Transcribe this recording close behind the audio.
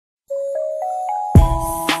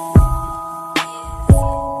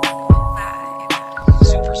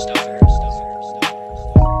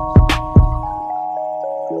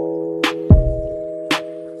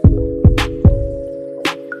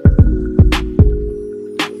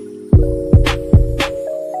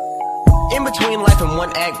life in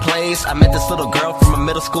one act plays. I met this little girl from my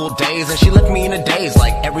middle school days, and she left me in a daze,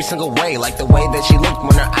 like every single way. Like the way that she looked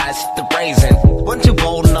when her eyes hit the raisin. Wasn't too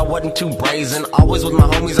bold and I wasn't too brazen. Always with my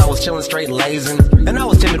homies, I was chilling straight lazing. And I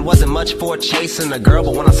was timid, wasn't much for chasing a girl,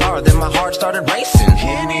 but when I saw her, then my heart started racing.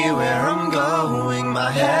 Anywhere I'm going,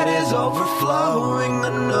 my head is overflowing. I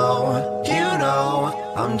know, you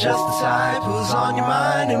know, I'm just the type who's on your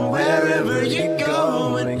mind. And wherever you're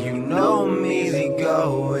going, you know I'm easy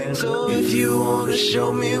going. So if you wanna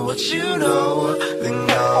show me what you know, then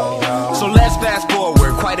go. So let's fast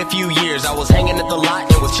forward quite a few years. I was hanging at the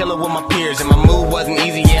lot and was chilling with my peers, and my mood wasn't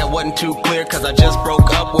easy, yeah, it wasn't too clear, cause I just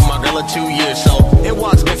broke up with my girl of 2 years. So it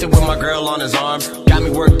walks Vincent with my girl on his arms, got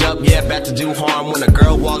me worked up, yeah, about to do harm. When a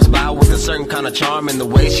girl walks by with a certain kind of charm, and the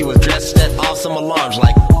way she was dressed set off some alarms.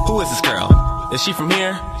 Like, who is this girl? Is she from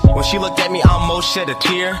here? When she looked at me, I almost shed a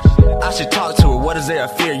tear. I should talk to her, what is there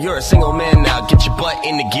of fear? You're a single man now, get your butt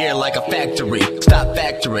in the gear like a factory. Stop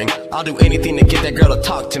factoring, I'll do anything to get that girl to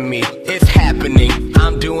talk to me. It's happening,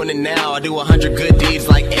 I'm doing it now. I do 100 good deeds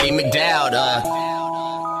like Eddie McDowd.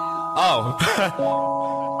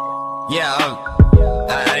 Yeah,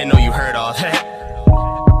 I didn't know you heard all that.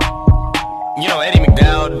 You know, Eddie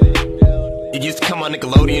McDowd, it used to come on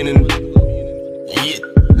Nickelodeon and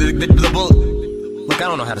look, I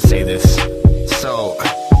don't know how to say this. So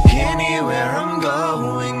anywhere I'm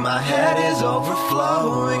going, my head is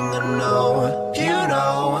overflowing. I know, you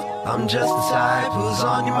know, I'm just the type who's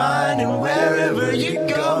on your mind. And wherever you're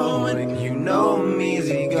going, you know I'm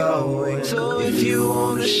easy going. So if you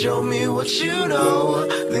wanna show me what you know,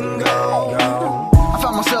 then go. I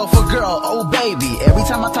found myself a girl, oh baby. Every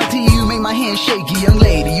time I talk to you, you make my hands shaky. Young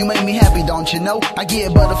lady, you make me happy, don't you know? I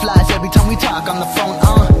get butterflies every time we talk on the phone.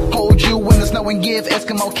 Hold you in the snow and give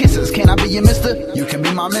Eskimo kisses. Can I be your mister? You can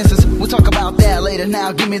be my missus. We'll talk about that later.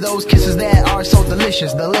 Now give me those kisses that are so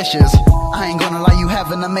delicious, delicious. I ain't gonna lie, you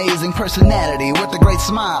have an amazing personality with a great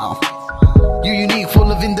smile. You're unique,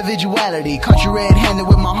 full of individuality. Caught you red-handed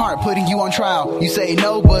with my heart, putting you on trial. You say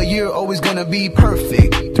no, but you're always gonna be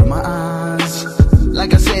perfect through my eyes.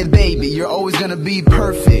 Like I said, baby, you're always gonna be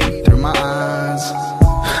perfect through my eyes.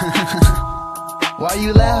 Why are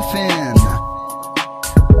you laughing?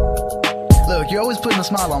 Look, you're always putting a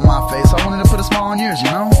smile on my face, so I wanted to put a smile on yours,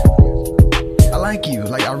 you know? I like you,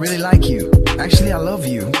 like I really like you. Actually, I love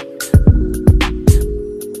you.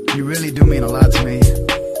 You really do mean a lot to me.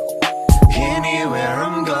 Anywhere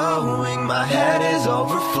I'm going, my head is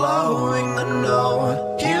overflowing. I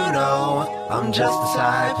know, you know, I'm just the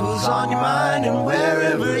type who's on your mind. And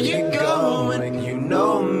wherever you're going, you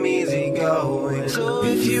know I'm easy going. So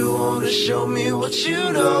if you wanna show me what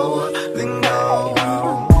you know, then go.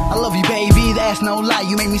 I love you, baby, that's no lie.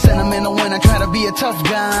 You make me sentimental when I try to be a tough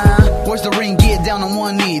guy. Where's the ring? Get down on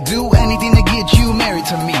one knee. Do anything to get you married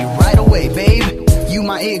to me right away, babe. You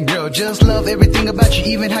my it girl, just love everything about you,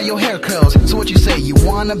 even how your hair curls. So what you say, you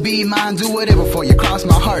wanna be mine, do whatever for you. Cross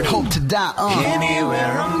my heart, hope to die,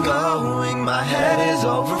 Anywhere I'm going, my head is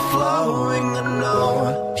overflowing. I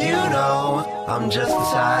know, you know, I'm just the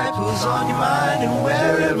type who's on your mind. And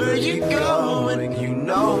wherever you're going, you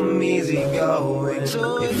know I'm easy going.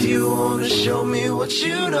 So if you wanna show me what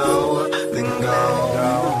you know, then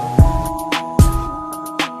go.